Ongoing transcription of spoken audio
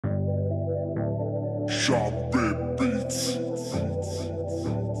Sharp bit beats.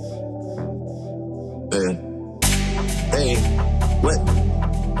 Hey, what?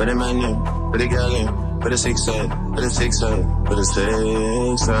 Put a man in, put a girl in, put a six side, put a six side, put a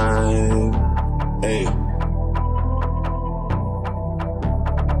six side. Hey,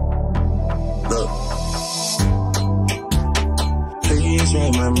 look. Please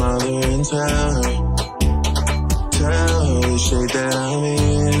write my mother and tell her the shit that I'm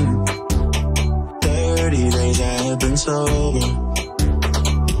in. 30 days I have been sober.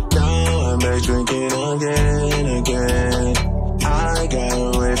 Now I'm back drinking again. I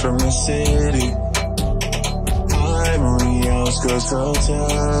got away from the city. I'm on the outskirts of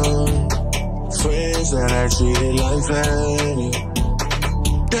town. Friends that I treated like family,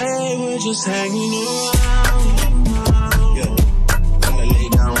 they were just hanging around. Yeah, gotta lay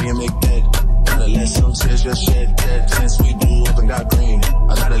down when you make that. Gotta let some tears just shed that. Since we blew up and got green,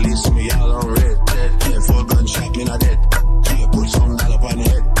 I gotta leave some of y'all on red. Yeah, for a gunshot, me not dead. Can't put some dollar up on the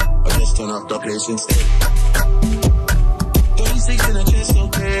head. I just turn off the place instead. 36 in the chest,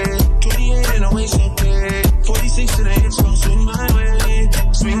 okay. 28 in the waist, okay. 46 in the hips, gon' swing my way.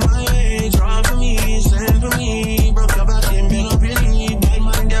 Swing my way, draw for me, send for me. Broke up back and been up your knee. Bad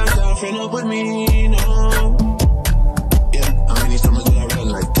mind down, down, friend up with me, no. Yeah, how many summers did I run?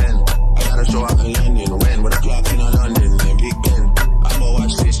 Like 10. I gotta show up in London, when? With a clock in London, and Big Ben. I'ma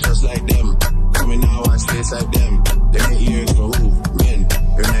watch this just like them. Coming now, watch this like them. They get ears for who? Men.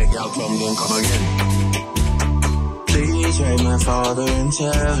 Your neck out from them, come again. Please write my father and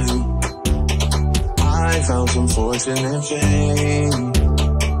tell him I found some fortune and fame.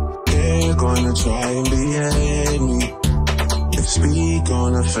 They're gonna try and behead me if speak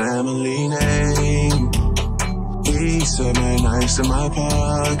on a family name. He said my knife's in my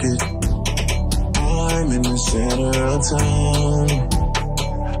pocket. I'm in the center of town.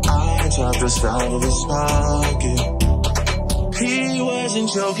 I chopped the side of his pocket. He wasn't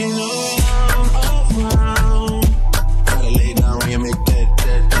joking around. Gotta lay down when you make that.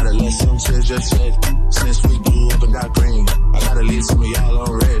 Gotta let some tears just shed. Since we blew up and got green, I gotta leave some of y'all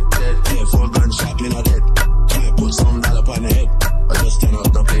on red. Yeah, for a gunshot, me not dead. Can't put some dollar up on the head. I just turn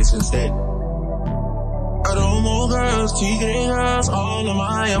off the place instead. Oromo girls, TK girls, all of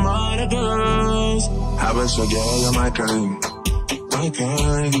my Amada girls. Habesha girl, you're my kind. My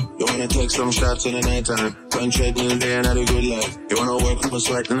kind. You wanna take some shots in the nighttime? Run treadmill day and have a good life. You wanna work up a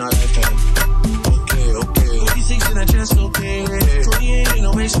sweat in a lifetime? Okay. 46 in the chest, okay. 28 in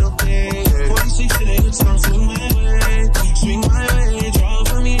the waist, okay. 46 in the hips, come swing my way. Swing my way, draw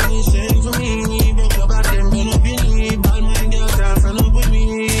for me, send for me. Broke up back and been up your knee. Bad mind girl, can't friend up with me,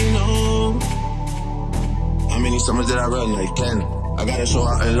 no. How many summers did I run? Like 10. I gotta show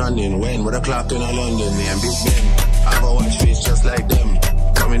out in London, when? With a clock in London, and Big Ben. I go watch face just like them.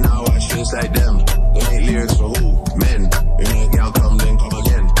 Coming now, watch face like them.